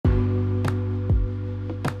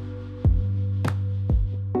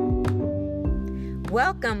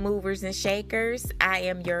Welcome, movers and shakers. I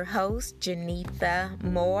am your host, Janitha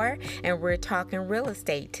Moore, and we're talking real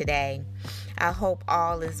estate today. I hope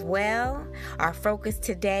all is well. Our focus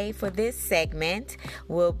today for this segment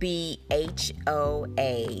will be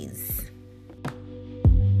HOAs.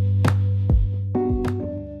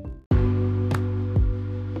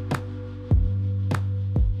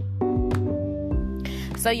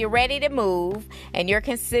 So you're ready to move and you're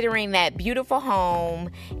considering that beautiful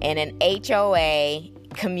home in an HOA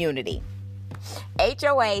community.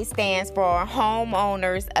 HOA stands for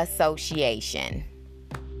Homeowners Association.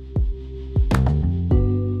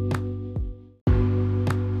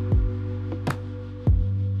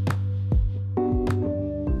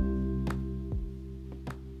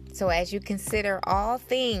 So as you consider all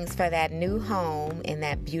things for that new home in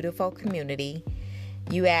that beautiful community,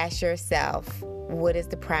 you ask yourself, what is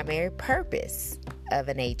the primary purpose of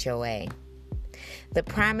an HOA? The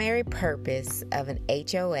primary purpose of an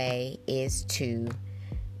HOA is to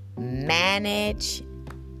manage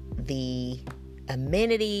the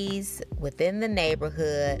amenities within the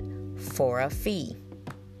neighborhood for a fee.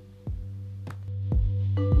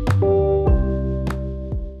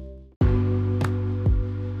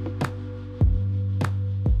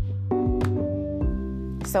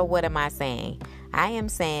 So what am I saying? I am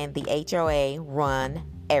saying the HOA run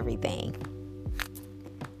everything.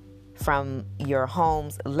 From your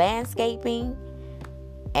home's landscaping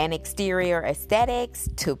and exterior aesthetics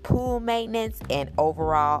to pool maintenance and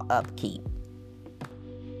overall upkeep.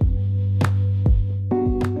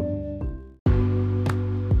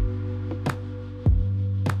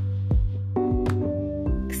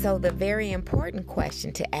 So the very important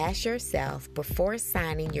question to ask yourself before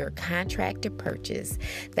signing your contract to purchase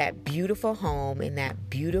that beautiful home in that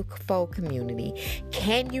beautiful community,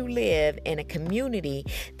 can you live in a community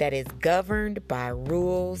that is governed by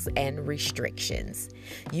rules and restrictions?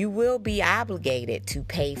 You will be obligated to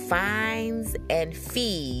pay fines and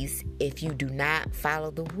fees if you do not follow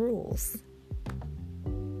the rules.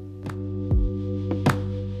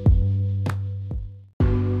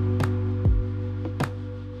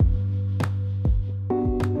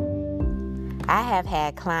 I have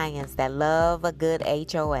had clients that love a good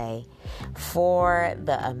HOA for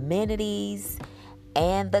the amenities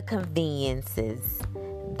and the conveniences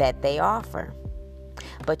that they offer.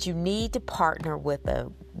 But you need to partner with a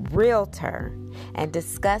realtor and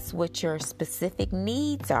discuss what your specific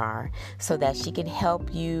needs are so that she can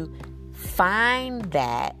help you find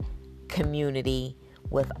that community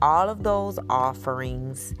with all of those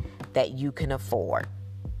offerings that you can afford.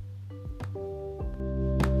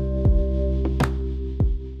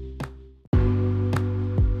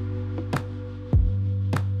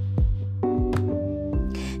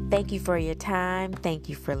 Thank you for your time. Thank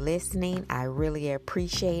you for listening. I really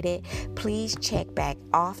appreciate it. Please check back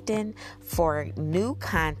often for new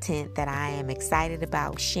content that I am excited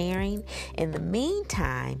about sharing. In the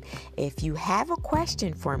meantime, if you have a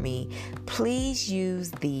question for me, please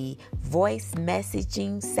use the voice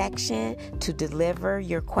messaging section to deliver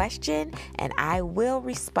your question, and I will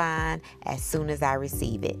respond as soon as I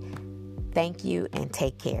receive it. Thank you and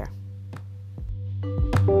take care.